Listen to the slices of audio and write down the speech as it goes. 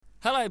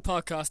Hello,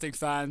 podcasting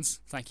fans.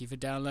 Thank you for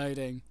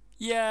downloading.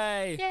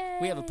 Yay! Yay!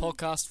 We have a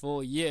podcast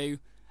for you.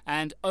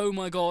 And oh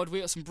my god,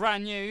 we got some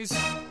brand news.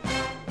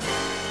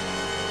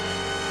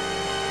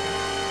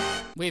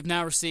 We've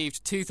now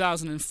received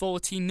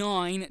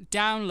 2,049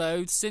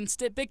 downloads since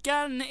it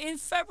began in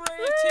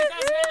February of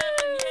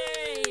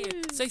 2011.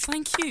 Yay! So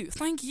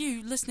thank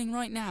you listening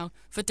right now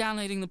for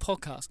downloading the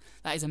podcast.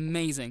 That is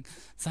amazing.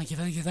 Thank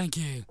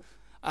you.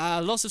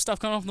 Lots of stuff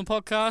coming off on the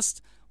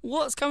podcast.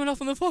 What's coming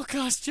up on the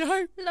podcast,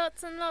 Joe?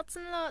 Lots and lots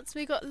and lots.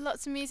 We got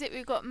lots of music.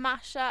 We've got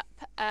mashup.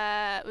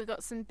 We've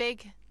got some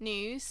big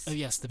news. Oh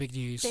yes, the big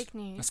news. Big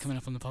news. That's coming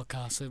up on the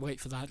podcast. So wait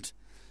for that.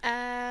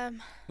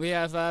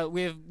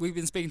 We've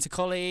been speaking to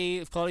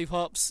Collie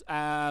Pops,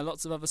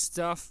 lots of other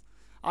stuff.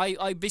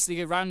 I basically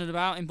go round and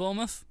about in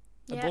Bournemouth.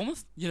 Yeah.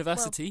 Bournemouth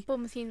University. Well,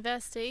 Bournemouth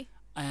University.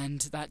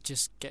 And that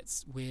just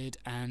gets weird,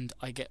 and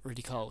I get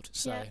really cold.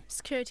 So yeah,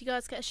 security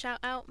guards get a shout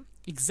out.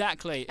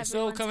 Exactly. It's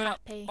all Everyone's coming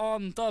happy. up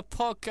on the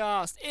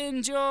podcast.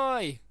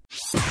 Enjoy.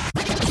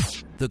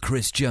 The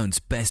Chris Jones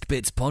Best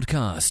Bits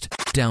Podcast.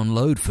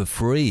 Download for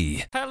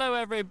free. Hello,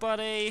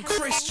 everybody.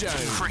 Chris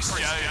Jones.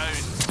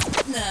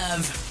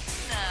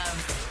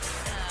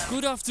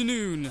 Good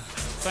afternoon.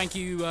 Thank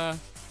you,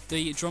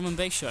 the Drum and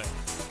Bass Show.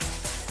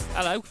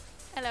 Hello.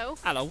 Hello.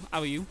 Hello. How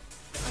are you?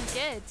 I'm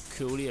good.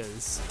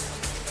 Coolios.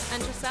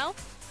 And yourself?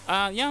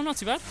 Yeah, I'm not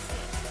too bad.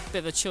 Bit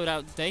of a chilled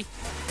out day.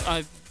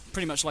 I've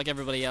pretty much like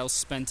everybody else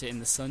spent it in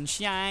the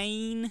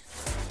sunshine.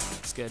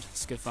 It's good.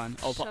 It's good fun.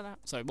 Oh, Shut up.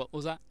 Sorry, what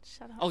was that?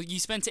 Shut up. Oh, you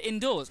spent it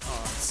indoors? Oh,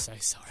 I'm so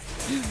sorry.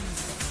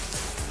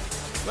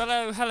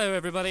 Hello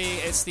everybody.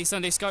 It's the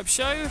Sunday Skype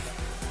show.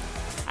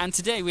 And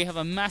today we have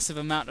a massive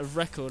amount of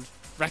record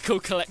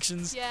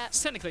collections. Yeah.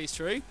 Technically it's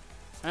true.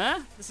 Huh?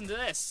 Listen to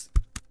this.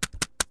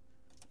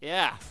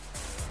 Yeah.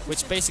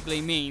 Which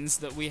basically means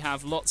that we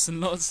have lots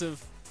and lots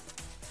of...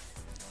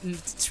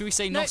 Should we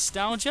say No.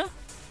 nostalgia?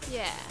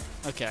 Yeah.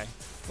 Okay.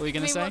 What are you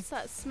going to say? What's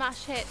that?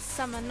 Smash hit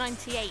summer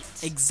 98.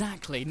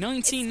 Exactly.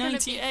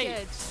 1998.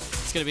 It's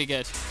It's going to be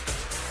good.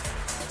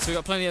 So we've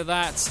got plenty of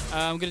that.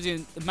 I'm going to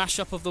do the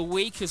mashup of the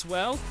week as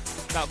well.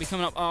 That'll be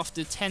coming up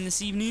after 10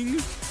 this evening.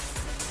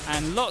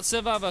 And lots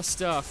of other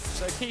stuff.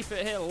 So keep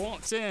it here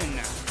locked in.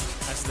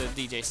 As the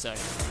DJ say.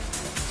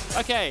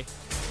 Okay.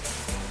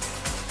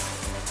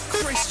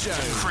 Chris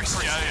Jones.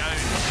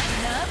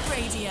 Nerve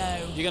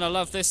Radio. You're going to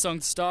love this song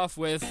to start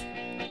with.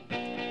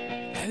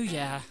 Oh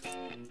yeah.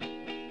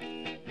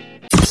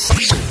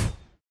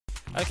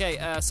 Okay,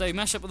 so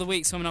mashup of the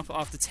week's coming up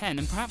after 10,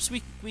 and perhaps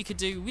we could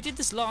do... We did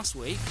this last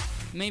week.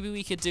 Maybe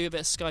we could do a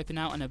bit of Skyping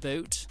out and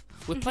about.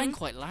 We're playing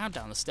quite loud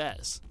down the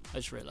stairs, I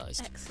just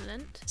realised.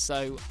 Excellent.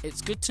 So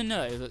it's good to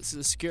know that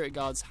the security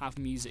guards have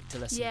music to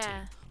listen Yeah.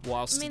 to.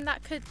 Whilst... I mean,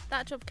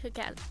 that job could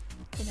get,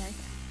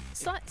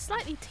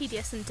 slightly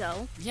tedious and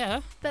dull,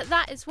 Yeah, but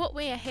that is what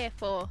we are here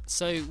for.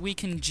 so we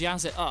can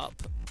jazz it up,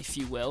 if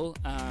you will.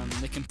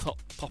 They can pop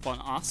on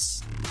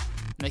us,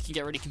 and they can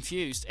get really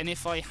confused. And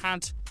if I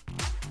had...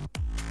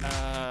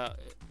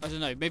 I don't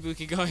know, maybe we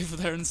could go over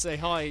there and say,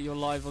 hi, you're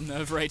live on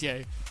Nerve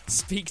Radio.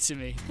 Speak to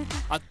me.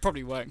 I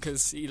probably won't,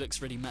 because he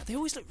looks really mad. They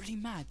always look really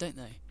mad, don't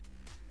they?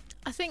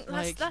 I think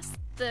Like- that's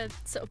the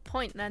sort of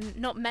point. They're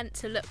not meant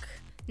to look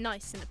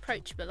nice and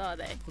approachable, are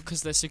they?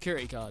 Because they're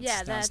security guards Yeah,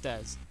 they're-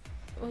 downstairs.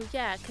 Well,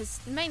 yeah, because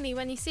mainly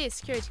when you see a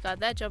security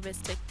guard, their job is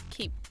to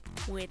keep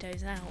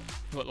weirdos out.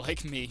 What,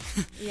 like me?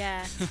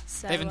 Yeah.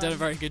 So, They haven't done a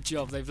very good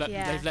job. They've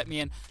let me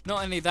in.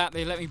 Not only that,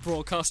 they let me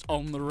broadcast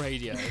on the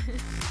radio.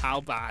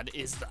 How bad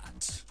is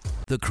that?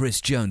 The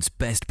Chris Jones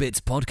Best Bits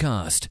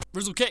Podcast.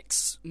 Rizzle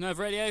Kicks, Nerve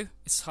Radio.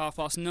 It's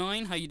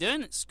 9:30. How you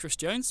doing? It's Chris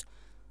Jones.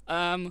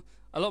 A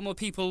lot more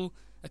people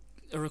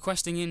are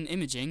requesting in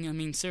imaging. I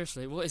mean,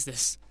 seriously, what is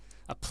this?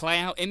 A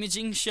play-out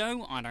imaging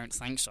show? I don't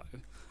think so.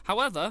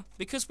 However,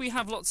 because we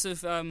have lots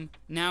of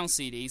Now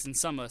CDs and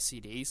Summer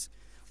CDs,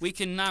 we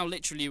can now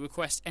literally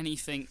request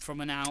anything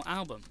from a Now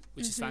album,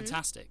 which is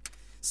fantastic.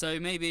 So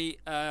maybe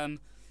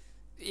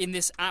in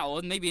this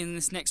hour, maybe in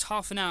this next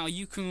half an hour,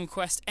 you can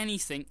request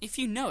anything, if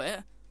you know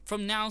it,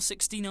 from Now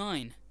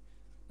 69.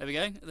 There we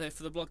go, there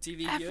for the Blog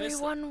TV viewers.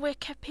 Everyone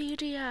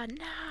Wikipedia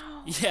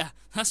now. Yeah,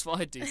 that's what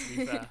I do, to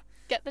be fair.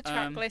 Get the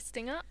track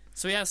listing up.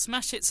 So we have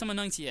Smash Hit Summer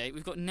 98,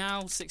 we've got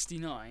Now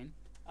 69.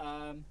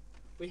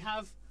 We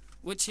have,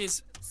 which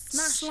is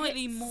Smash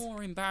slightly Hits.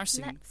 more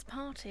embarrassing. Let's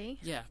party.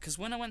 Yeah, because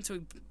when I went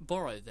to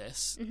borrow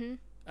this,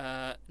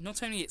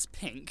 not only it's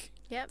pink,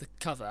 Yep. the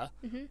cover,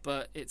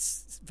 but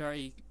it's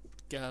very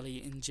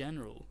girly in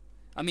general.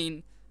 I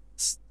mean,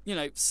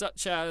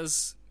 such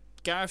as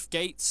Gareth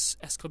Gates,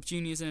 S Club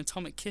Juniors, and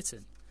Atomic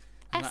Kitten.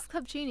 And S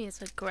Club Juniors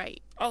were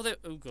great. oh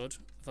god,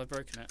 have I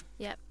broken it?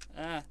 Yep.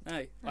 No, I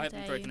dare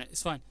haven't broken you. it.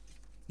 It's fine.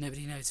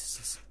 Nobody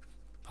notices,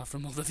 apart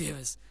from all the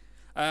viewers.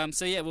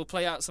 So yeah, we'll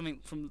play out something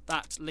from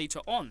that later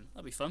on.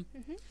 That'll be fun.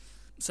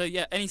 So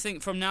yeah, anything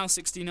from Now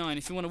 69.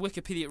 If you want to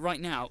Wikipedia it right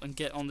now and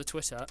get on the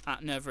Twitter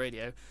at Nerve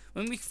Radio,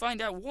 when we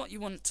find out what you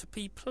want to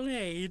be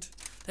played,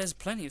 there's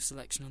plenty of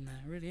selection on there.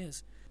 It really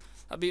is.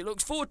 I'll be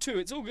looked forward to.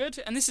 It's all good.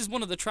 And this is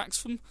one of the tracks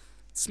from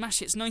Smash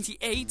Hits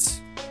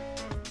 98.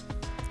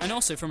 And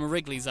also from a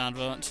Wrigley's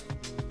advert.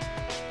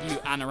 You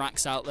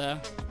anoraks out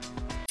there.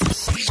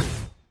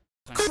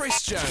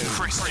 Chris Jones.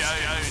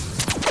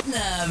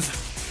 Nerve.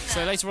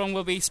 So later on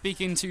we'll be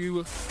speaking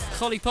to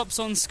Collie Pops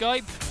on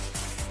Skype.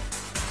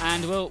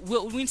 And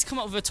we need to come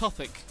up with a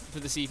topic for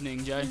this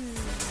evening, Joe.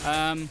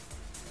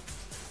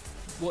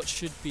 What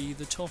should be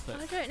the topic?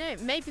 I don't know.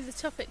 Maybe the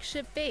topic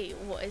should be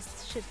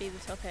should be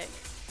the topic,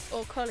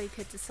 or Collie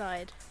could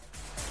decide.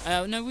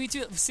 No, we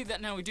do. See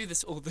that now. We do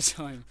this all the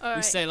time. All we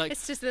right. say like,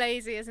 it's just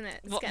lazy, isn't it?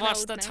 It's getting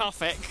 "What's old the now.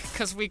 topic?"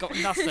 Because we got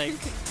nothing.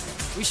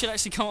 We should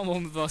actually come up with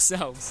one with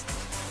ourselves.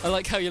 I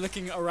like how you're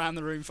looking around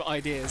the room for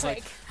ideas.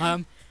 Quick.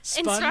 Sponge,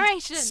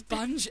 Inspiration.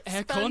 Sponge,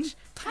 aircon, Sponge,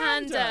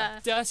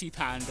 panda. dirty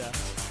panda.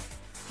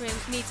 We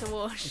need to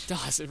wash. It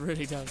does. It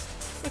really does.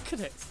 Look at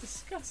it. It's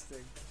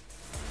disgusting.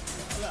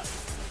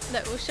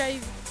 Look, we'll show you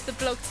the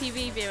Blog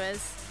TV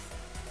viewers.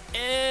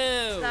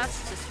 Ew.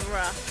 That's just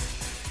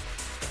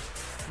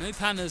rough. No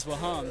pandas were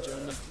harmed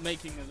during the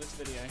making of this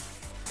video.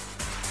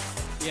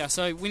 Yeah,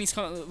 so we need to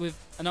come up with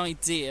an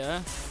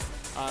idea.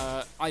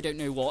 I don't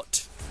know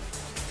what.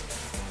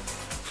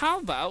 How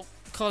about,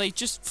 Collie,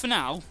 just for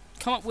now,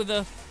 come up with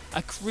a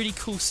really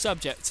cool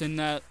subject and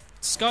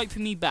Skype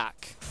me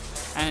back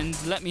and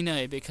let me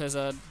know, because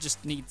I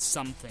just need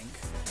something.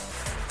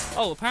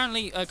 Oh,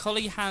 apparently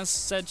Collie has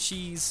said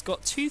she's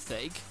got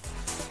toothache,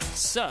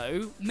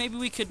 so maybe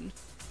we could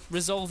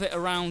resolve it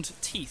around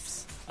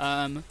teeth.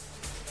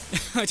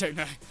 I don't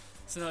know.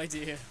 It's an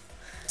idea.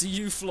 Do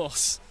you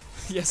floss?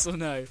 Yes or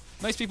no?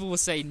 Most people will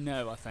say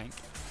no, I think.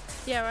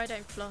 Yeah, I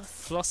don't floss.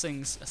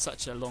 Flossing's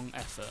such a long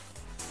effort.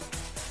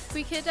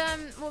 We could,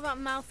 what about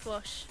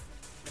mouthwash?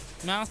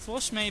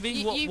 Mouthwash, maybe?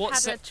 You've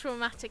had a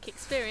traumatic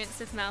experience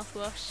with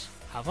mouthwash.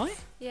 Have I?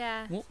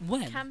 Yeah.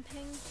 When?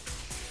 Camping?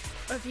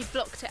 Or have you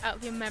blocked it out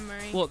of your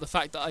memory? What, the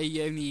fact that I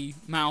only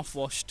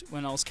mouthwashed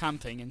when I was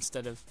camping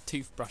instead of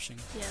toothbrushing?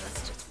 Yeah,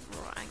 that's just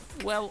rank.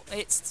 Well,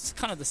 it's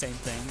kind of the same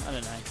thing. I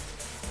don't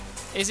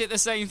know. Is it the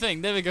same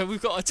thing? There we go.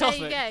 We've got a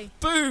topic. There you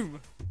go.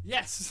 Boom!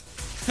 Yes!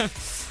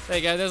 There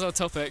you go. There's our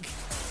topic.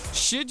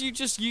 Should you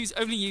just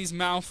only use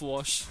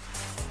mouthwash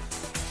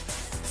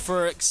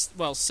for,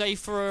 say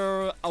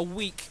for a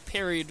week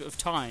period of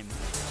time?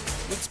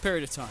 Week's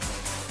period of time.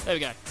 There we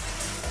go.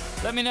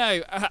 Let me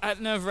know at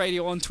Nerve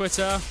Radio on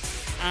Twitter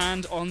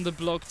and on the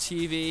Blog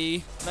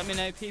TV. Let me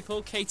know,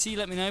 people. Katie,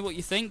 let me know what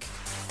you think.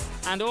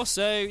 And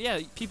also, yeah,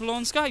 people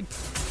on Skype.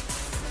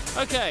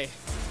 Okay,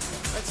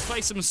 let's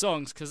play some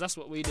songs, because that's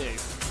what we do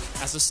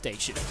as a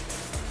station.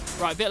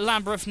 Right, a bit of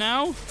Lambeth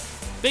now.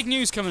 Big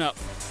news coming up.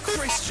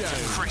 Chris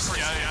Jones.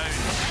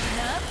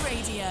 Nerve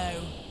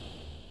Radio.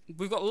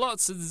 We've got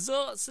lots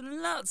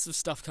and lots of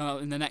stuff coming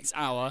up in the next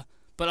hour,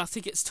 but I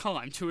think it's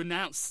time to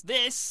announce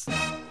this.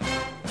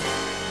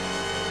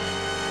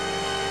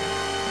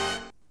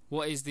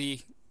 What is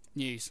the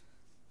news?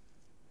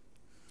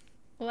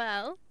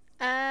 Well,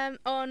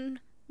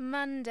 on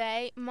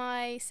Monday,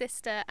 my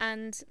sister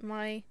and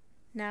my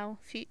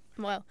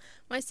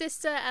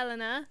sister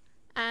Eleanor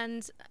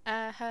and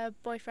her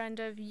boyfriend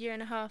of a year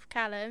and a half,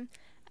 Callum,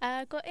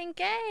 got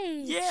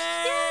engaged.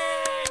 Yay!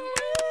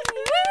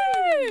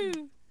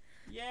 Woo!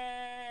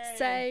 Yay!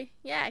 So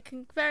yeah,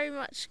 very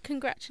much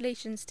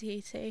congratulations to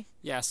you two.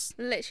 Yes.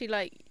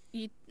 Literally,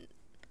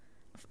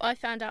 I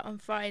found out on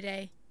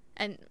Friday,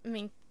 and I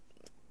mean,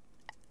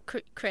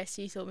 Chris,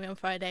 you saw me on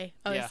Friday.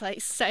 I was like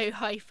so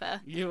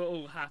hyper. You were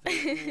all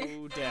happy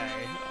all day.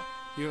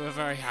 You were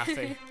very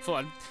happy.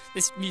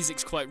 This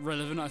music's quite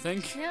relevant, I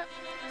think. Yep.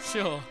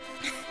 Sure.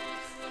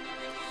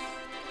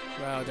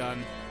 Well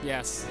done.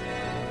 Yes.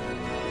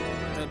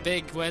 The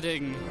big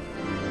wedding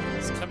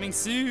is coming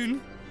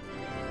soon.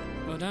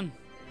 Well done.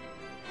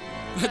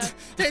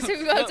 Don't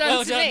say well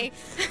done to me.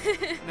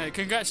 No,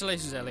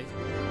 congratulations, Ellie.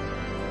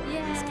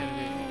 Yay. It's gonna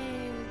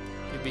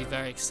You'll be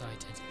very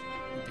excited.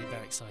 You'll be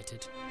very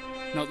excited.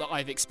 Not that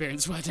I've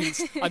experienced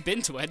weddings. I've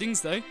been to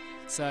weddings, though.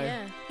 So,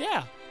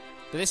 yeah.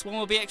 But this one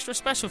will be extra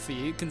special for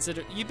you,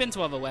 consider you've been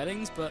to other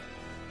weddings, but,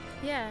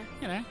 yeah,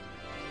 you know.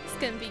 It's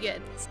going to be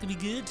good. It's going to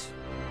be good.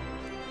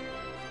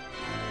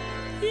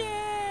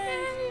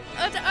 Yay!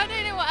 I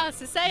don't know what else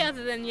to say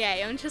other than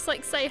yay. I'm just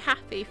like so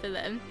happy for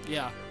them.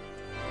 Yeah.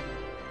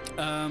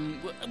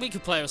 We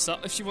could play a song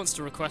if she wants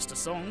to request a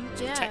song.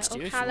 Yeah, text or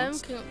you if Callum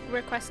she wants. can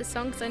request a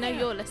song because I know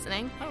you're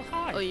listening. Oh,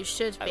 hi. Or you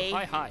should be.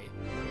 Oh, hi.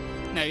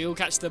 No, you'll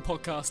catch the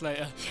podcast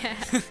later. Yeah.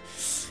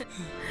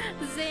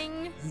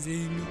 Zing.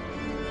 Zing.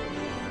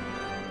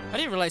 I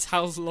didn't realise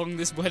how long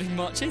this wedding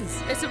march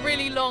is. It's a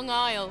really long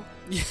aisle.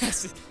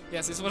 Yes,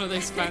 it's one of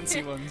those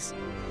fancy ones.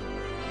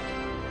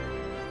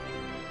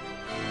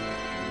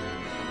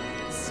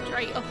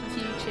 Straight off of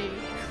YouTube.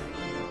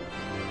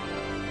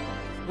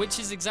 Which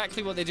is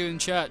exactly what they do in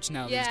church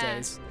now these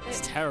days.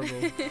 It's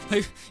terrible.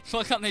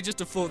 Why can't they just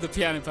afford the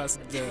piano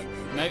person to do it?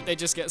 No, they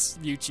just get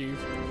YouTube.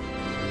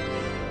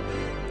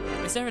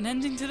 Is there an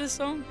ending to this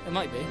song? It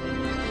might be.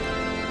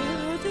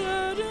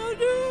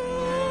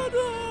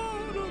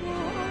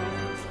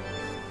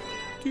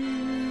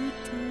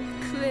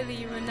 Clearly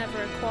you were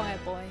never a choir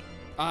boy.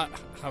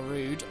 How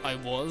rude. I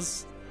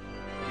was.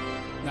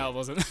 No, it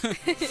wasn't.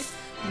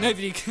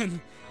 Nobody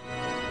can...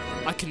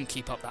 I couldn't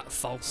keep up that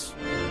false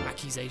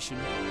accusation.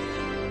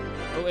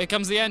 Oh, here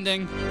comes the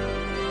ending.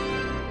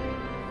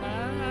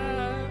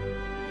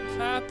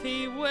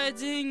 Happy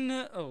wedding...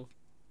 Oh.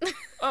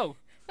 Oh.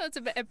 That was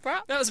a bit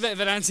abrupt. That was a bit of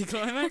an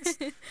anticlimax.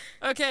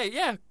 Okay,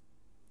 yeah.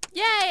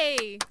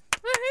 Yay!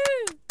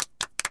 Woohoo!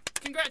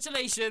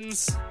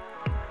 Congratulations.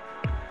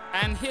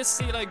 And here's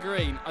CeeLo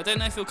Green. I don't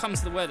know if he'll come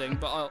to the wedding,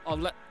 but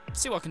I'll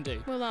see what I can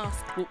do. We'll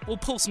ask. We'll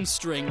pull some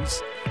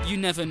strings. You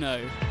never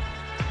know.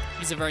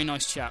 He's a very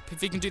nice chap.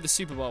 If he can do the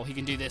Super Bowl, he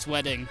can do this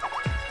wedding.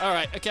 All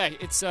right, okay.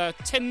 It's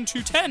 10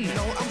 to 10.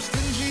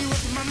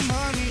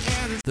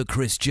 The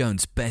Chris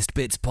Jones Best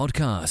Bits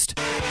Podcast.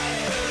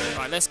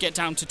 Right, let's get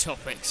down to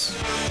topics.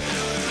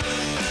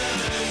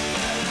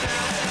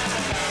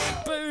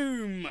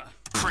 Boom.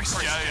 Chris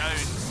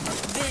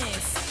Jones.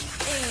 This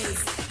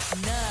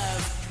is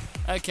Nerve.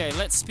 Okay,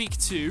 let's speak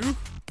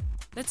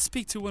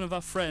to one of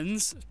our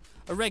friends,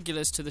 a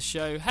regulars to the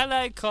show.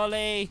 Hello,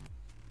 Collie.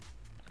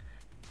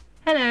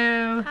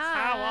 Hello. Hi.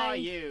 How are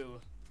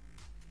you?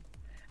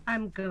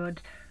 I'm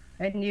good.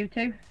 And you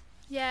too?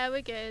 Yeah,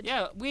 we're good.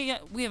 Yeah, we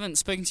haven't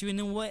spoken to you in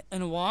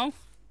a while.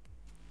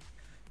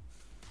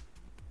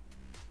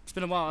 It's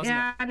been a while, hasn't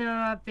Yeah, I know.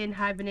 I've been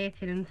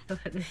hibernating and stuff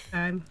at this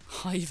time. it?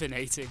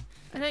 Hibernating.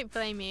 I don't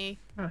blame you.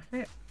 That's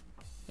it.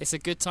 It's a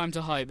good time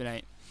to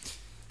hibernate.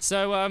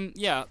 So,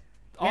 yeah,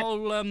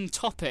 our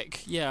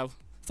topic, yeah.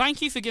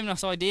 Thank you for giving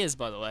us ideas,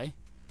 by the way.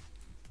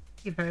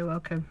 You're very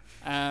welcome.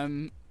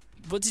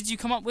 What did you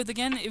come up with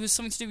again? It was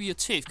something to do with your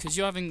tooth, because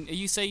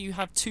you say you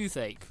have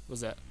toothache,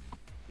 was it?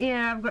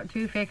 Yeah, I've got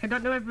toothache. I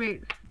don't know whether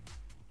it's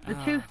the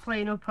tooth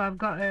playing up or I've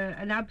got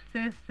an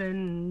abscess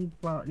and,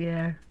 well,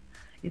 yeah,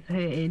 it's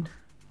hurting.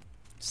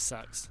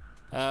 Sucks.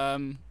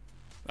 Have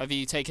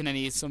you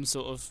taken some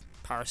sort of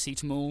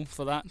paracetamol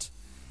for that?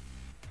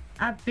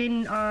 I've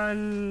been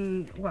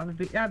on,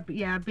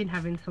 I've been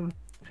having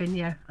something,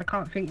 yeah. I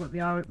can't think what they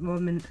are at the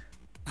moment.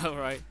 All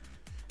right.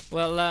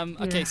 Well,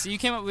 okay, Yeah. so you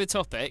came up with a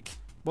topic.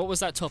 What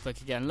was that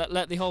topic again?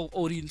 Let the whole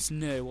audience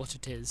know what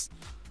it is.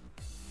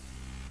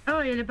 Oh,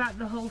 and about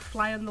the whole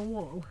fly on the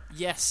wall.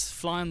 Yes,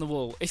 fly on the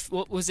wall.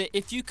 What was it?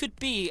 If you could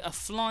be a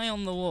fly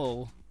on the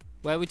wall,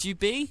 where would you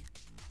be?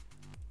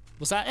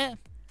 Was that it?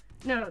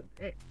 No,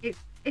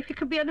 if you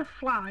could be on a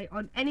fly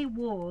on any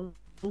wall,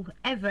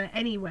 ever,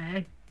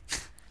 anywhere,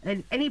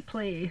 in any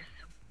place,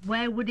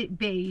 where would it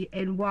be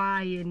and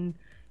why and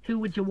who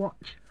would you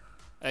watch?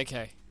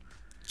 Okay.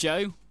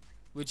 Joe,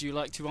 would you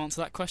like to answer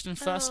that question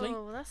firstly?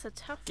 Oh, that's a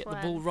tough Get one.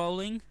 the ball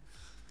rolling.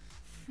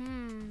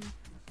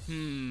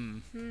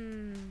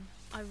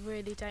 I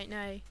really don't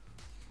know.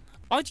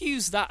 I'd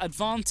use that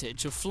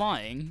advantage of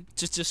flying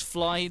to just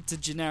fly to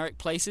generic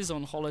places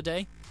on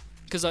holiday,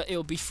 because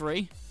it'll be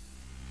free.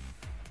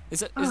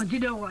 Do you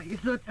know what? You're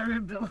so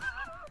terrible.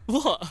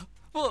 What?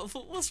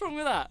 What's wrong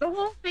with that? The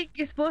whole thing,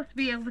 you're supposed to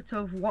be able to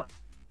have watched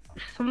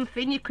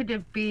something. You could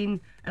have been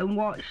and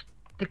watched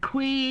the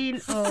Queen,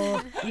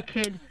 or you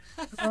could...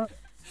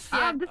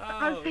 I'm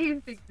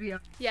saying things here.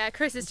 Yeah,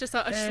 Chris is just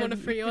like, I just want a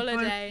free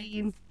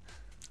holiday.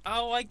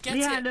 Oh, I get it.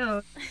 Yeah, I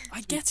know.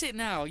 I get it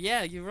now.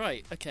 Yeah, you're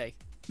right. Okay.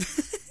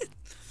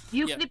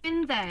 You Yeah. could have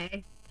been there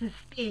to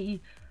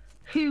see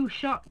who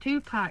shot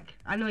Tupac.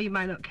 I know you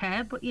might not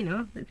care, but, you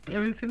know, it's a bit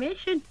of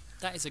information.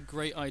 That is a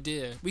great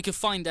idea. We could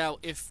find out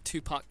if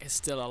Tupac is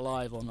still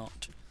alive or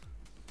not.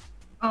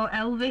 Or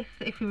Elvis,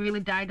 if he really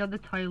died on the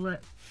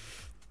toilet.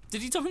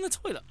 Did he die in the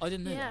toilet? I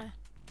didn't know Yeah,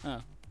 that.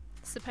 Oh.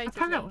 supposedly.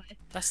 Apparently.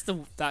 That's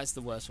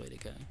the worst way to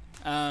go.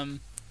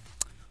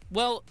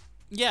 Well,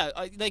 yeah,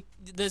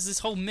 there's this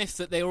whole myth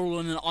that they're all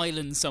on an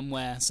island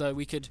somewhere, so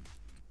we could,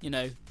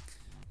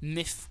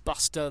 myth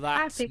buster I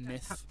that think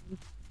myth. that's happened.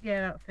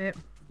 Yeah, that's it.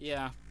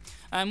 Yeah.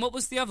 And what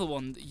was the other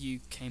one that you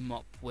came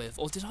up with,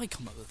 or did I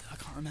come up with it? I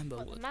can't remember.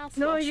 What, the mouthwash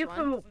No, you one?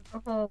 come up with the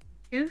whole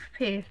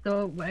toothpaste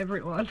or whatever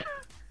it was.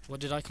 What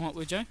did I come up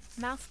with, Joe?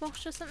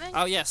 Mouthwash or something?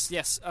 Oh yes.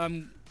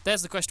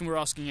 There's the question we're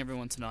asking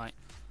everyone tonight.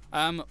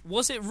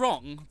 Was it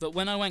wrong that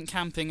when I went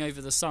camping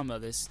over the summer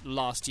this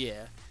last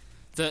year,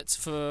 that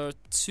for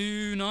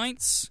 2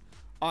 nights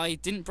I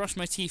didn't brush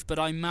my teeth, but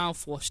I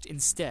mouthwashed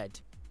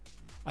instead?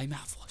 I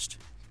mouthwashed,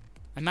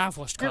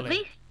 At Colin.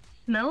 least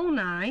smell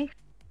nice.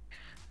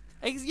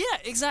 Yeah,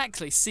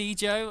 exactly. See,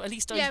 Joe. At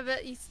least I. Yeah,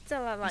 but you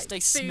still have like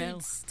they food smell.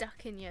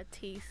 stuck in your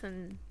teeth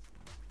and.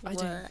 I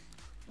do. What?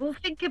 Well,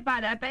 think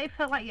about it. I bet it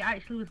felt like you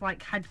actually was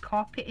like had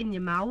carpet in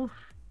your mouth.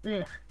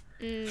 Ugh.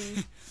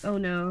 Oh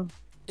no.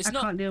 It's I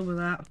not. can't deal with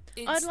that.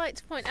 I'd like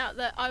to point out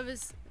that I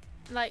was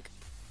like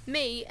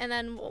me and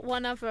then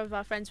one other of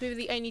our friends. We were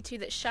the only two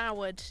that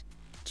showered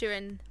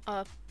during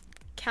our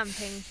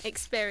camping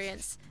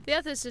experience. The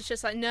others was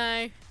just like,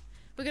 no,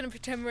 we're going to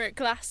pretend we're at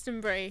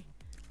Glastonbury.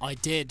 I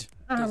did.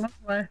 Oh,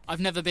 lovely. I've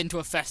never been to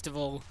a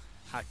festival.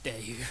 How dare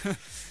you?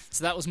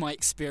 So that was my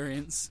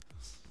experience.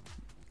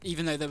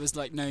 Even though there was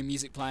like no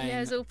music playing. Yeah,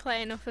 it was all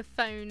playing off a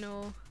phone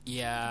or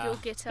Yeah. your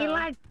guitar. He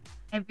likes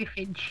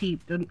everything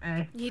cheap, doesn't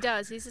he? He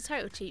does. He's a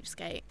total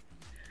cheapskate.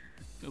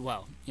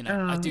 Well,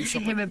 Oh, I do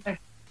shop. him a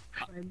best.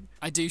 friends.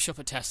 I do shop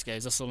at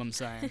Tesco's, that's all I'm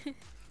saying.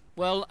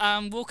 Well,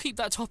 we'll keep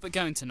that topic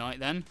going tonight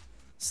then.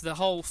 So the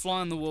whole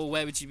fly on the wall,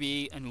 where would you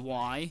be and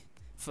why?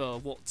 For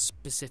what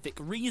specific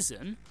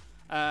reason?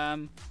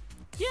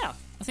 Yeah,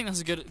 I think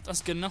that's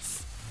good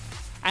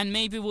enough. And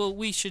maybe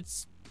we should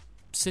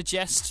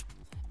suggest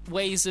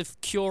ways of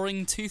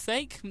curing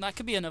toothache. That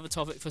could be another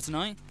topic for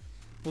tonight.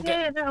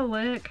 That'll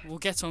work. We'll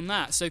get on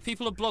that. So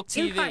people at Blog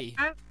In TV.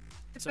 fact,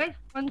 the best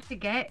one to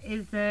get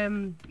is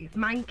it's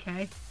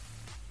Mancare.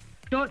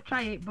 Don't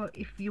try it, but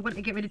if you want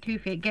to get rid of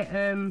toothache, get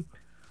oil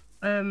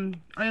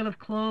of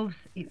cloves.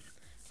 It's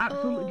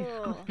absolutely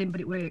disgusting,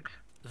 but it works.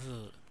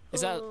 Ugh.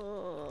 Is that?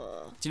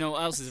 Oh. Do you know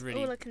what else is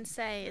really All I can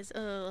say is,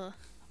 ugh.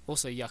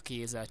 also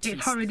yucky? Is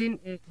It's horrid,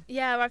 isn't it?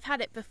 Yeah, I've had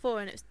it before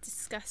and it was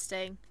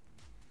disgusting.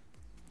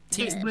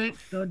 It works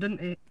though, doesn't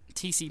it?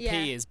 TCP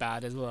Yeah. is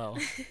bad as well.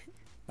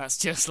 That's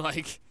just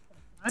like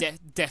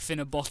death in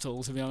a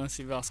bottle, to be honest,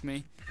 if you ask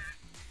me.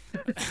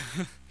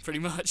 Pretty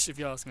much, if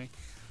you ask me.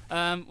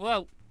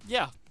 Well,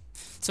 yeah.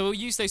 So we'll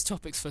use those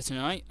topics for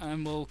tonight,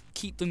 and we'll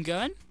keep them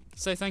going.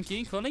 So thank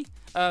you, Collie.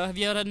 Have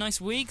you had a nice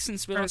week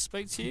since we last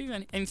spoke to you?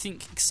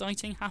 Anything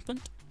exciting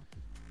happened?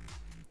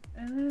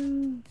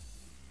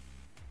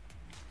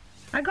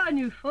 I got a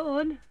new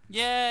phone.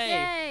 Yay!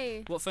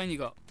 Yay! What phone you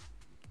got?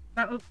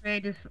 That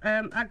upgrade is.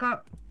 I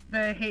got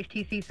the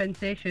HTC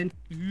Sensation.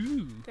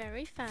 Ooh,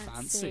 Very fancy.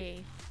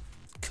 Fancy.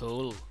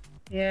 cool.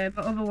 Yeah,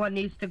 but other one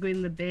needs to go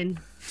in the bin.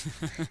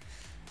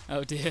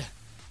 Oh dear.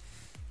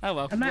 Oh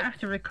well. I might have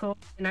to record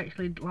and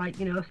actually, like,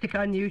 stick it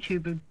on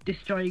YouTube of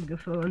destroying the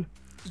phone.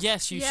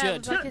 Yes, you Yeah, should.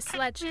 with like a Not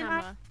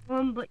sledgehammer.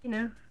 But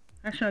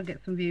I shall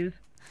get some views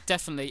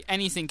Definitely.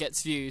 Anything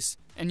gets views.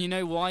 And you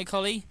know why,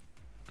 Collie?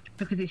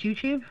 because it's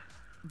YouTube.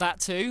 That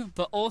too,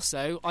 but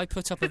also I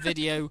put up a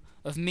video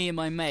of me and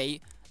my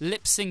mate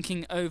lip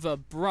syncing over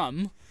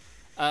Brum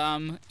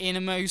in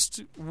a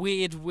most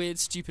weird,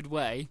 stupid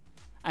way.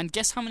 And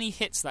guess how many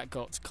hits that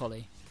got,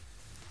 Collie?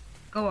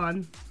 Go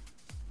on.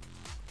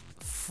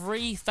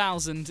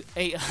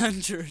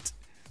 3,800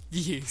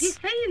 You're views.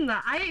 saying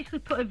that? I actually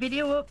put a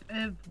video up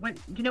of when.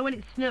 Do you know when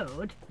it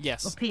snowed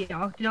Yes. up here?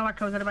 Do you know,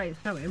 like I was on about it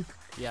snowing?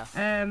 Yeah.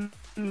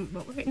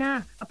 What was it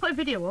now? I put a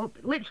video up,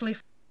 literally,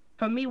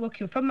 from me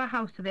walking from my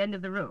house to the end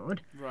of the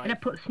road, Right. and I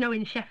put snow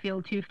in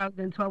Sheffield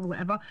 2012 or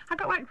whatever. I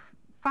got like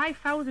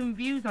 5,000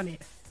 views on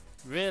it.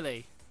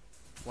 Really?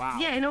 Wow.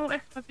 Yeah, and all the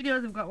rest of my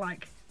videos have got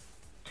like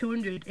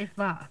 200, if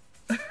that.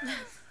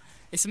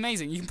 It's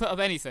amazing. You can put up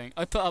anything.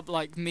 I put up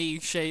like me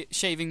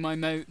shaving my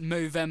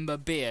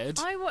Movember beard.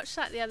 I watched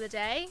that the other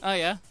day. Oh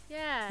yeah.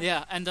 Yeah.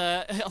 Yeah, and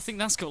I think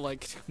that's got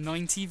like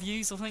 90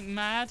 views. I think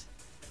mad.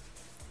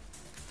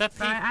 That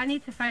Right, I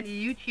need to find a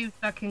YouTube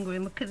so I can go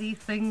and look at these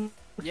things.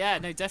 Yeah,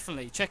 no,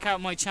 definitely. Check out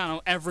my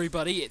channel,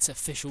 everybody. It's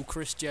official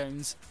Chris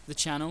Jones, the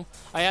channel.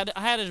 I had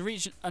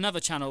another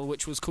channel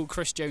which was called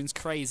Chris Jones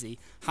Crazy.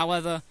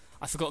 However,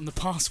 I've forgotten the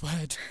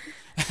password,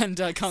 and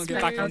I can't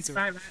get back onto it.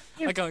 Right.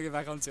 I can't get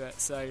back onto it.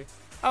 So,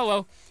 oh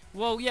well.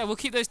 Well, yeah, we'll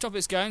keep those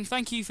topics going.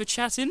 Thank you for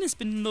chatting. It's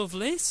been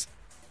lovely.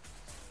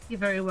 You're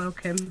very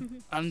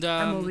welcome. And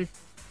I'm always.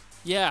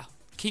 yeah,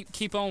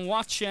 keep on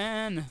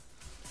watching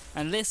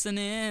and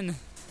listening.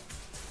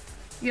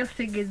 Your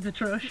singing's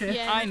atrocious.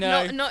 Yeah, I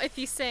know. Not if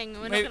you sing.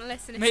 We're Maybe- not going to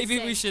listen if Maybe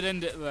you we sing. should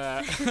end it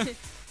there.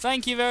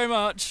 Thank you very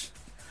much.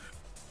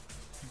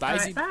 Bye.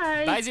 Right,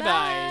 bye. Bye.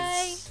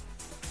 Bye.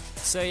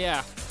 So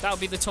yeah, that'll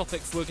be the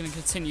topic we're going to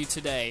continue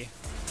today.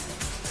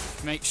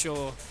 Make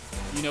sure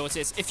you know what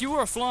it is. If you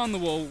were a fly on the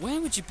wall, where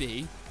would you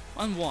be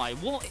and why?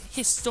 What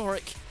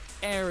historic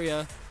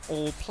area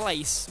or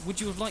place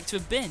would you have liked to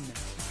have been?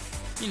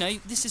 You know,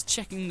 this is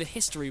checking the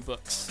history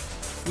books.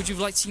 Would you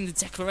have liked to see the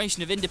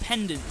Declaration of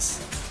Independence?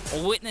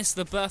 Or witness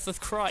the birth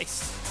of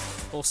Christ?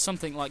 Or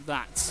something like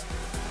that?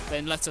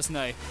 Then let us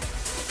know.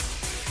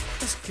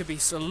 There could be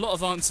a lot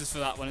of answers for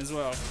that one as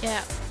well.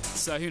 Yeah.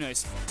 So who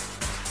knows?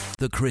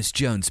 The Chris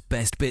Jones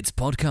Best Bits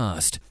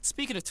Podcast.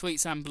 Speaking of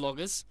tweets and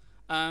bloggers,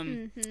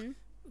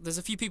 there's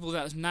a few people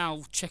that are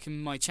now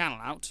checking my channel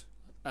out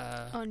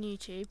On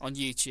YouTube. on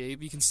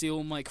YouTube. You can see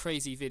all my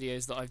crazy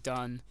videos that I've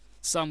done,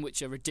 some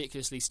which are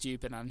ridiculously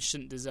stupid and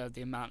shouldn't deserve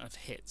the amount of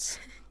hits.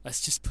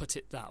 Let's just put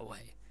it that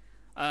way.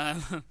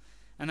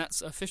 And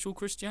that's official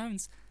Chris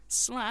Jones /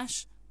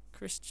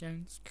 Chris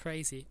Jones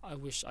Crazy. I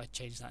wish I'd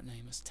changed that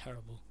name. It's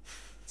terrible.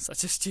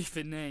 Such a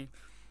stupid name.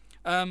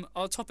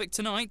 Our topic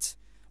tonight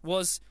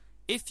was,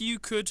 if you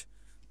could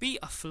be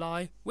a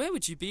fly, where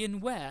would you be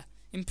and where?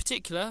 In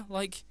particular,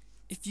 like,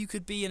 if you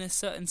could be in a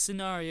certain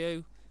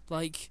scenario,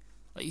 like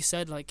you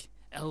said, like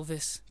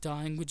Elvis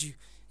dying, would you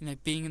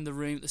being in the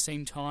room at the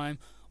same time,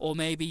 or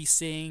maybe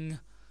seeing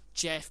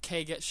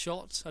JFK get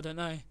shot? I don't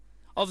know.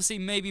 Obviously,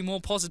 maybe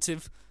more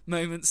positive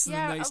moments than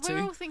Yeah, those we're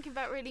two. all thinking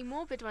about really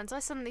morbid ones. I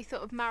suddenly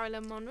thought of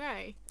Marilyn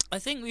Monroe. I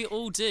think we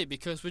all do,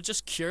 because we're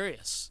just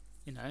curious,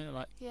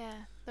 like Yeah,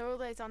 there are all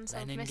those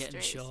unsolved Lenin mysteries.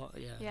 getting shot,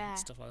 Yeah.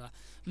 stuff like that.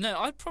 No,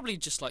 I'd probably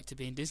just like to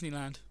be in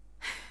Disneyland.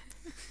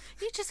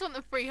 You just want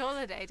the free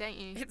holiday, don't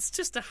you? It's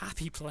just a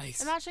happy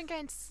place. Imagine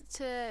going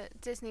to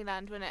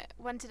Disneyland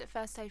when did it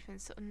first open?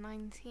 Sort of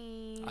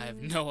 19. I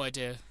have no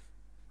idea.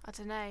 I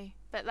don't know.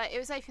 But like it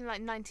was open in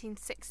like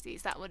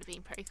 1960s. That would have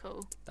been pretty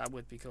cool. That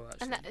would be cool,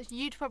 actually. And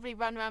you'd probably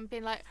run around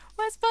being like,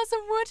 "Where's Buzz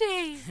and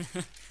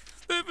Woody?"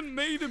 They haven't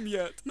made them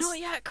yet. Not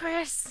yet,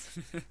 Chris.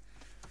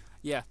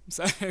 Yeah,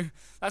 so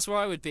that's where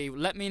I would be.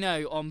 Let me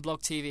know on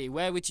Blog TV.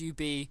 Where would you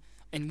be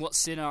in what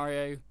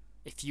scenario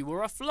if you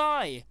were a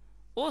fly?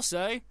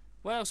 Also,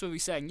 what else were we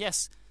saying?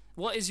 Yes,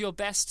 what is your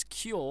best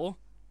cure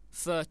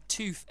for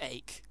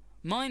toothache?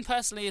 Mine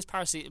personally is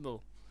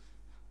paracetamol.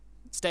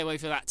 Stay away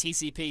from that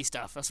TCP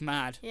stuff. That's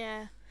mad.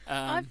 Yeah.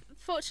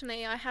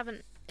 Fortunately, I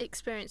haven't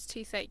experienced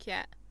toothache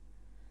yet.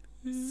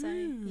 So,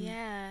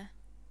 yeah.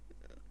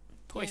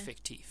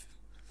 Perfect teeth.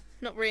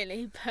 Not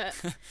really,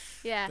 but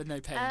yeah. But no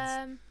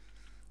pains.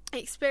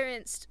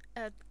 Experienced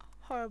a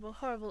horrible,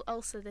 horrible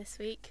ulcer this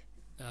week.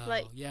 Oh,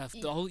 like, yeah.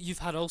 You've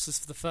had ulcers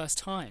for the first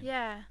time.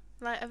 Yeah.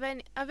 Like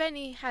I've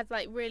only had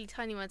like really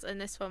tiny ones,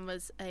 and this one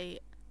was a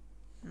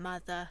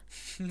mother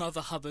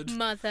Hubbard.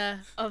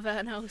 mother of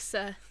an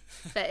ulcer.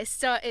 But it's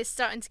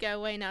starting to go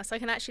away now, so I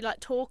can actually like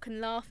talk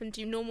and laugh and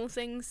do normal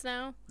things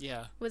now.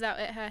 Yeah. Without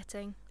it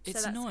hurting. It's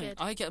so that's annoying. good.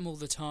 I get them all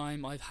the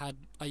time. I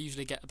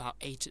usually get about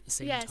 8 at the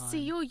same Yeah, time. see,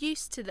 you're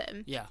used to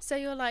them. Yeah. So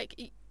you're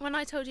like, when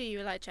I told you, you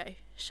were like, Joe,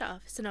 shut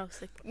up, it's an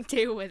ulcer,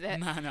 deal with it.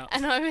 Man up.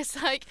 And I was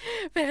like,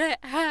 but it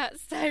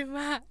hurts so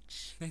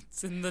much.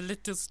 It's in the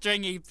little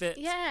stringy bit.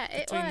 Yeah,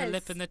 it between was. the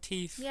lip and the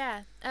teeth.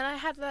 Yeah, and I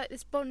had like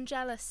this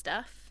Bonjela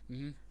stuff.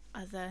 Mm-hmm.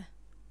 Other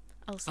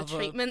ulcer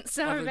treatments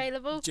are other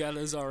available.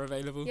 Gellas are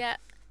available. Yeah,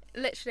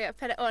 literally, I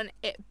put it on,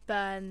 it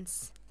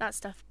burns. That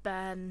stuff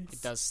burns.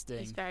 It does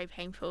sting. It's very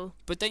painful.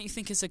 But don't you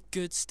think it's a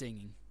good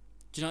stinging?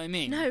 Do you know what I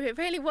mean? No, it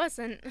really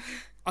wasn't.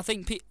 I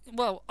think,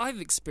 I've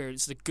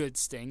experienced a good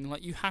sting.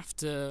 Like, you have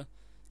to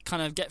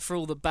kind of get through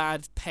all the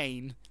bad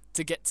pain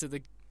to get to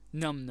the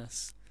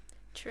numbness.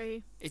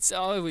 True. I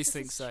always This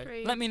think is so.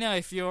 true. Let me know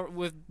if you're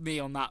with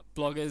me on that,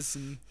 bloggers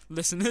and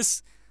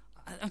listeners.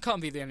 I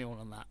can't be the only one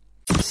on that.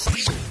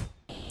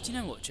 Do you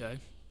know what, Joe?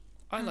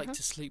 I like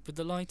to sleep with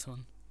the light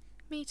on.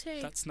 Me too.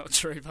 That's not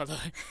true, by the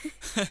way.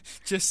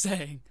 Just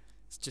saying.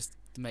 It's just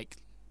to make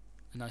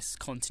a nice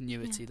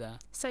continuity there.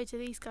 So do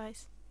these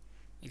guys.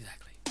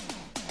 Exactly.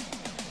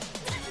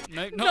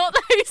 No, Not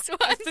those ones.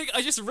 I think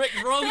I just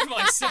rick-rolled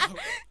myself.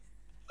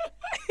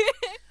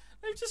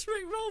 I just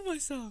rick-rolled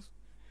myself.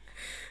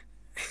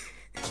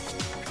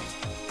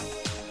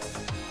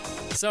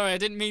 Sorry, I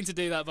didn't mean to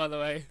do that, by the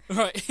way.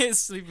 Right, here's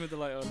Sleeping with the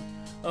Light On.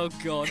 Oh,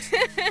 God.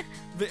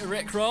 Bit of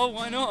rick-roll,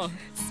 why not?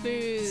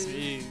 Smooth.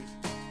 Smooth.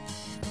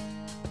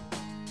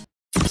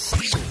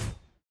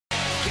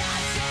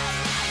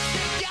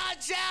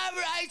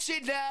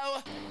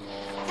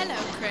 Hello,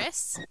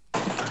 Chris.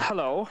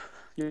 Hello.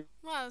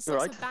 Wow, there's You're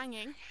lots right. of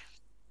banging.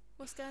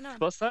 What's going on?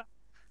 What's that?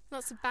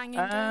 Lots of banging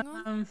going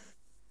on.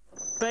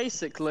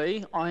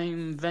 Basically,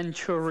 I'm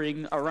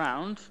venturing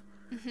around,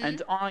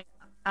 and I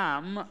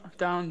am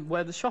down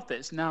where the shop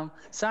is. Now,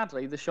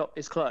 sadly, the shop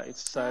is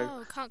closed, so...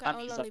 Oh, can't get that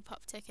our means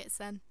lollipop tickets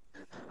then.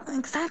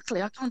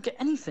 Exactly, I can't get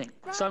anything.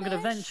 So I'm going to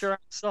Rubbish. venture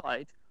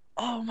outside.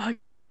 Oh my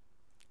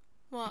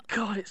What?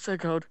 god, it's so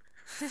cold.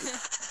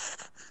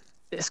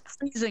 It's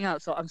freezing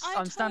outside.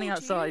 I'm standing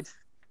told you. outside.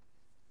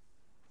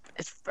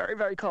 It's very,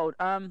 very cold.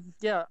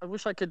 Yeah, I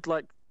wish I could,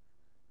 like,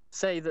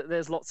 say that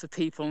there's lots of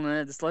people and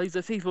there's loads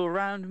of people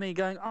around me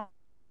going,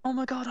 oh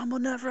my god, I'm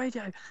on Nerve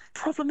Radio.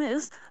 Problem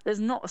is,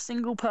 there's not a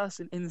single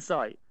person in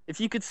sight.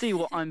 If you could see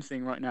what I'm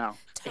seeing right now,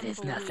 it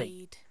is nothing.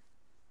 Tumbleweed.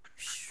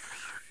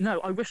 No,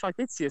 I wish I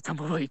did see a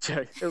tumbleweed,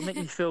 Joe. It would make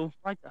me feel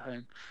right at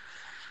home.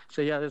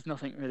 So yeah, there's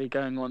nothing really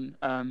going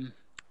on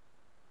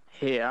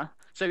here.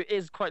 So it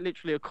is quite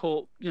literally a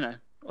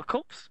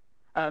corpse.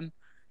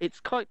 It's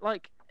quite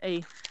like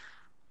a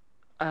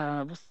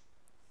what's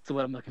the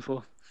word I'm looking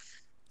for?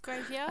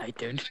 Graveyard? I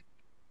don't.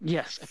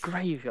 Yes, a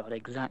graveyard,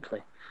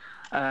 exactly.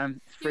 It's You were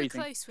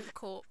freezing. close with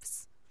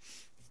corpse.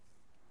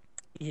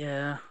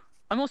 Yeah.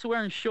 I'm also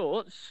wearing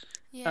shorts.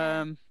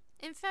 Yeah.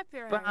 In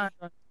February.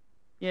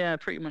 Yeah,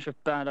 pretty much a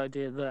bad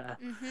idea there.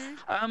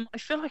 Mm-hmm. I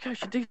feel like I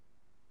should do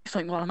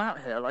something while I'm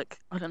out here. Like,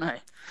 I don't know.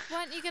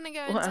 Weren't you going to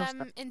go What else?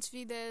 and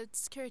interview the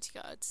security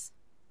guards?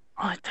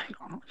 I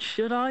don't.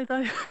 Should I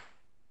though?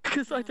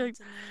 Because I don't.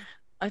 dunno.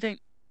 I don't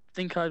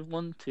think I'd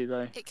want to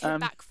though. It could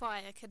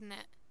backfire, couldn't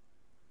it?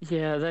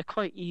 Yeah, they're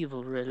quite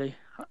evil, really.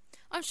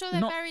 I'm sure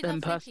they're Not very them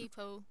lovely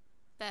people.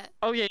 But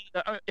Oh yeah,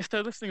 if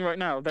they're listening right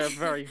now, they're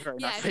very, very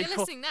yeah, nice if you're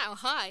people. listening now,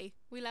 hi,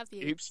 we love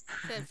you Oops.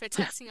 for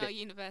protecting our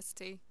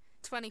university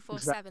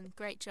 24/7.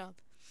 Great job.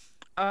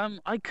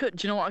 I could.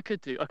 Do you know what I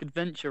could do? I could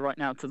venture right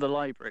now to the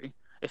library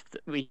if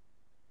we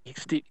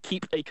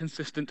keep a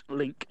consistent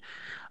link.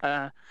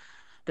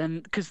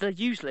 Then, because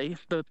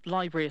the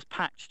library is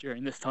packed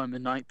during this time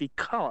of night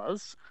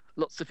because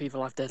lots of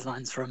people have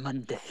deadlines for a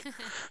Monday.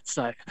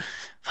 So,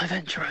 if I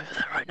venture over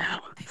there right now,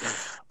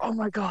 oh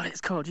my god,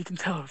 it's cold. You can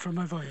tell from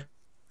my voice,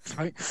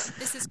 right?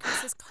 This is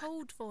Chris's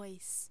cold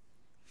voice.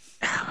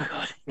 Oh my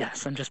god,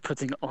 yes, I'm just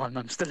putting it on.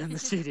 I'm still in the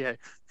studio.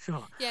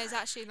 Sure. Yeah, he's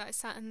actually like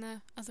sat in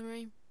the other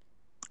room.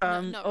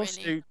 No, not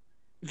Also, really.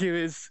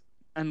 viewers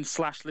and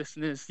 /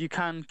 listeners, you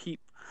can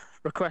keep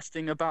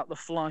requesting about the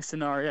fly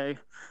scenario.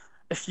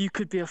 If you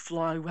could be a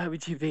fly, where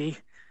would you be,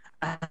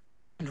 and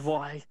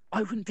why?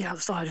 I wouldn't be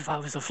outside if I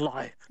was a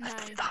fly.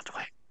 Let's put it that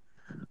way.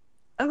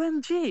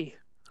 OMG!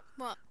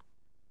 What?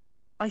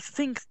 I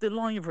think the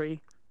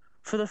library,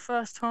 for the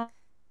first time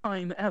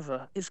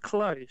ever, is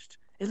closed.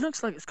 It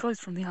looks like it's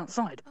closed from the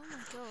outside. Oh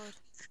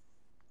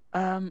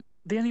my god.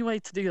 The only way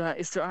to do that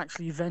is to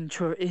actually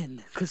venture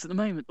in, because at the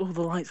moment all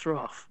the lights are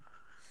off.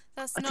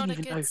 That's I not a didn't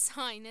good even know.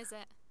 sign, is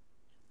it?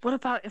 What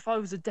about if I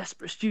was a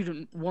desperate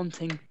student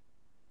wanting...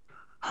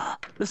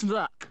 Listen to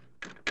that.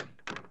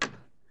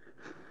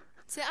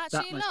 Is it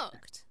actually must-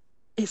 locked?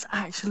 It's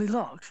actually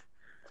locked.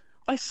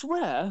 I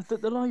swear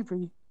that the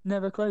library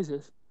never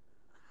closes.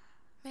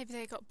 Maybe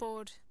they got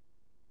bored.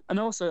 And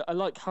also, I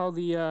like how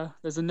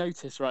there's a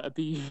notice, right? A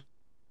B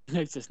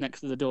notice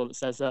next to the door that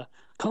says,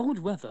 cold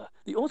weather.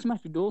 The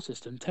automatic door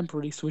system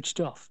temporarily switched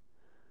off.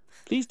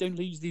 Please don't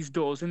use these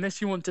doors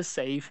unless you want to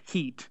save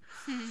heat.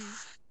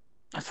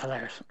 That's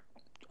hilarious.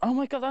 Oh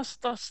my god,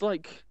 that's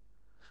like...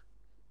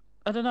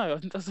 I don't know. I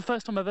think that's the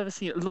first time I've ever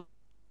seen it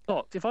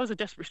locked. If I was a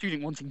desperate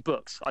student wanting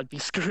books, I'd be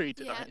screwed.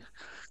 Yeah.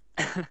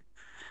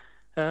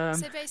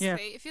 So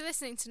basically, if you're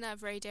listening to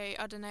Nerve Radio,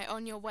 I don't know,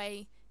 on your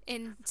way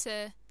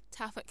into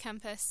Talbot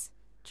campus,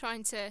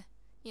 trying to,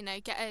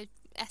 get a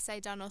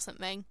essay done or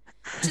something,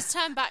 just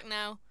turn back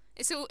now.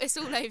 It's all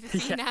over for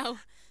you now.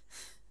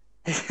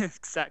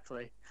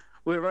 Exactly.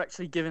 We're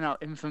actually giving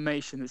out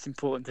information that's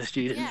important to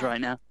students right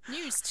now.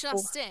 News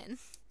just in.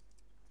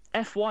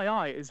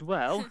 FYI as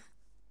well,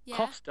 Yeah.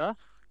 Costa,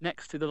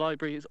 next to the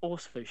library, is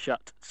also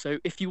shut. So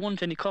if you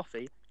want any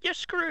coffee, you're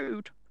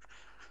screwed.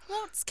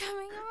 What's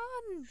going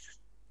on?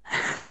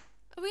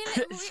 Are we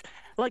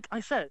Like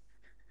I said,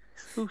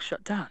 it's all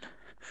shut down.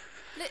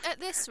 at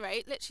this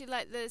rate, literally,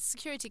 like the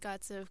security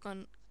guards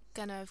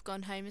gonna have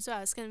gone home as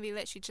well. It's gonna be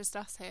literally just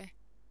us here.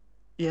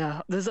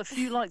 Yeah, there's a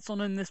few lights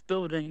on in this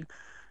building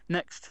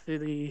next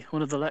to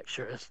one of the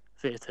lecturers'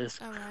 theatres.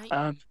 All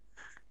right.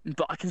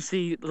 But I can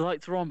see the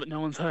lights are on, but no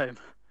one's home.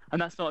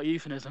 And that's not a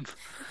euphemism.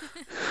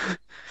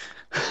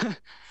 It's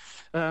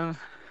a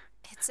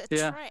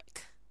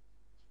trick.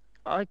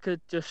 I could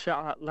just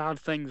shout out loud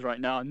things right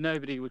now and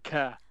nobody would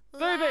care.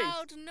 Boobies!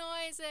 Loud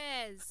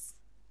noises.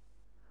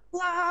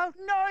 Loud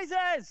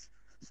noises!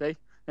 See?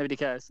 Nobody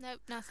cares.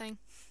 Nope, nothing.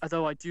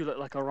 Although I do look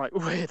like a right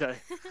weirdo.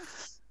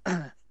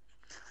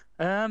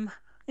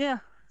 Yeah,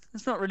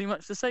 there's not really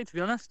much to say, to be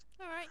honest.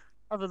 All right.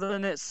 Other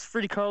than it's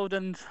pretty cold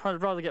and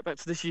I'd rather get back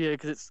to this year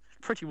because it's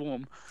pretty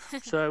warm.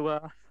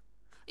 So,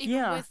 Even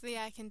yeah. with the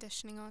air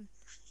conditioning on.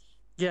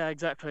 Yeah,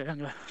 exactly. I'm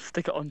going to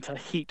stick it onto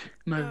heat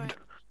mode. All right.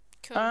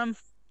 Cool.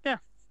 Yeah.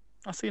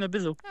 I'll see you in a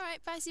bizzle. All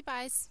right,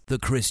 byes. The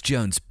Chris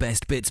Jones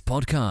Best Bits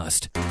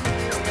Podcast.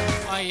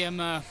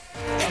 I'm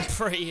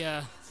pretty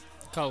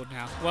cold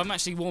now. Well, I'm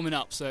actually warming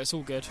up, so it's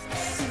all good.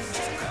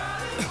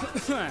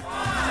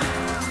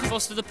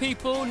 Foster the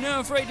People,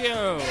 Nerve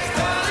Radio.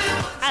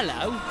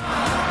 Hello.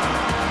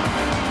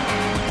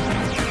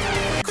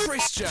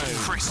 Chris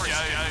Jones.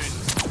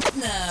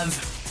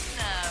 Nerve.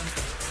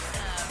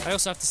 I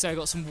also have to say I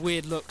got some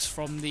weird looks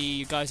from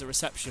the guys at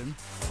reception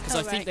because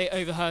I think they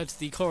overheard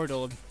the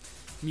corridor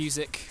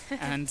music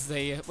and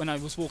they, when I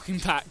was walking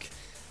back,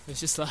 it was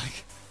just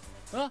like,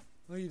 what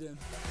are you doing?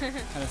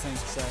 kind of thing.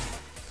 So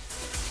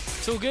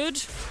it's all good.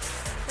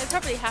 They're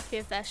probably happy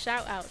with their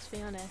shout out, to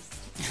be honest.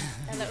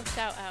 Their little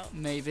shout out.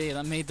 Maybe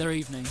that made their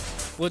evening.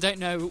 We don't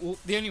know.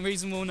 The only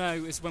reason we'll know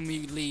is when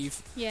we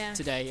leave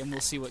today, and we'll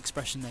see what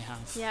expression they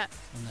have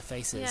on their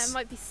faces. Yeah, it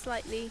might be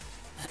slightly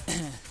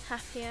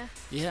happier.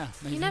 Yeah,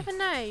 maybe. You never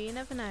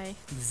know.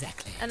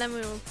 Exactly. And then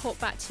we'll report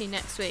back to you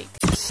next week.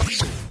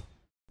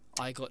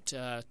 I got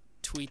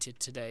tweeted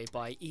today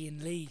by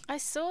Ian Lee I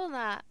saw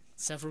that.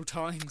 several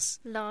times.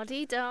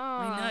 La-di-da.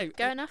 I know.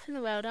 Going up in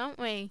the world, aren't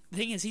we? The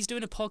thing is, he's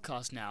doing a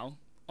podcast now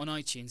on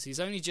iTunes. He's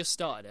only just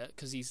started it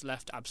because he's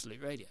left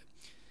Absolute Radio,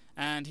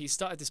 and he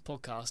started this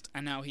podcast,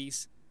 and now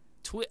he's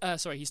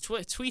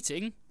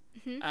tweeting,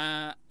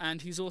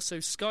 and he's also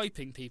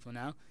Skyping people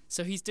now.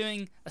 So he's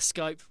doing a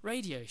Skype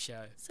radio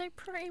show. So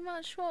pretty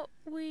much what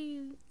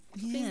we've been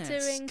Yes,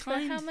 doing for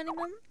how many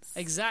months?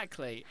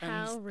 Exactly.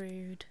 How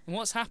rude. And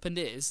what's happened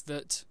is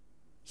that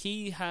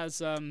he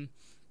has,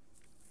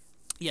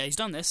 he's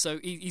done this. So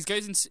he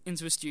goes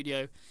into a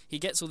studio, he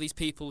gets all these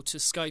people to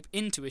Skype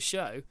into his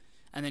show,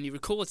 and then he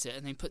records it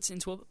and then puts it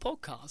into a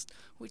podcast,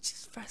 which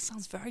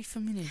sounds very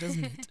familiar,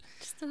 doesn't it?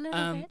 Just a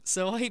little bit.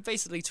 So I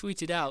basically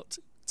tweeted out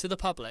to the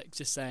public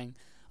just saying,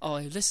 oh,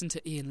 I listened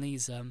to Ian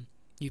Lee's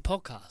new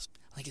podcast.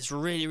 I think it's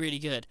really, really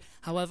good.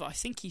 However, I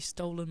think he's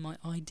stolen my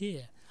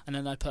idea. And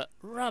then I put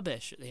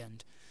rubbish at the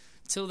end.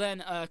 Till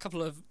then, a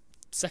couple of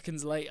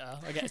seconds later,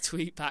 I get a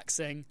tweet back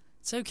saying,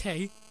 it's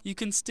okay, you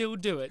can still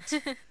do it.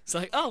 It's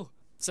like, oh.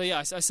 So yeah,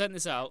 I sent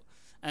this out.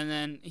 And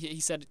then he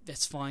said,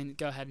 that's fine,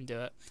 go ahead and do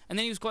it. And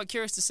then he was quite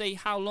curious to see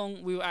how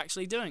long we were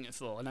actually doing it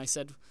for. And I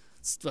said,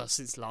 well,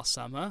 since last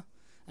summer.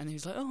 And he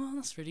was like, oh, well,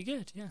 that's really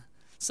good, yeah.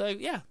 So,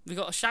 yeah, we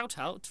got a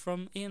shout-out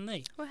from Ian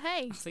Lee. Well,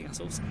 hey. I think that's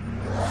awesome.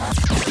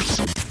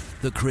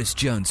 The Chris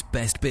Jones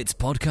Best Bits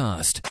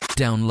Podcast.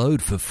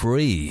 Download for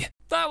free.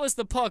 That was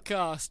the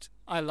podcast.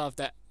 I loved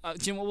it.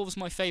 Do you know what was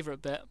my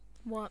favourite bit?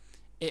 What?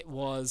 It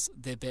was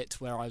the bit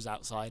where I was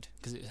outside,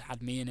 because it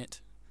had me in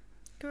it.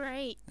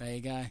 Great. There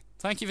you go.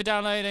 Thank you for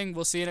downloading.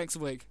 We'll see you next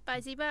week.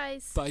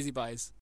 Bye-zy-byes. Bye-zy-byes.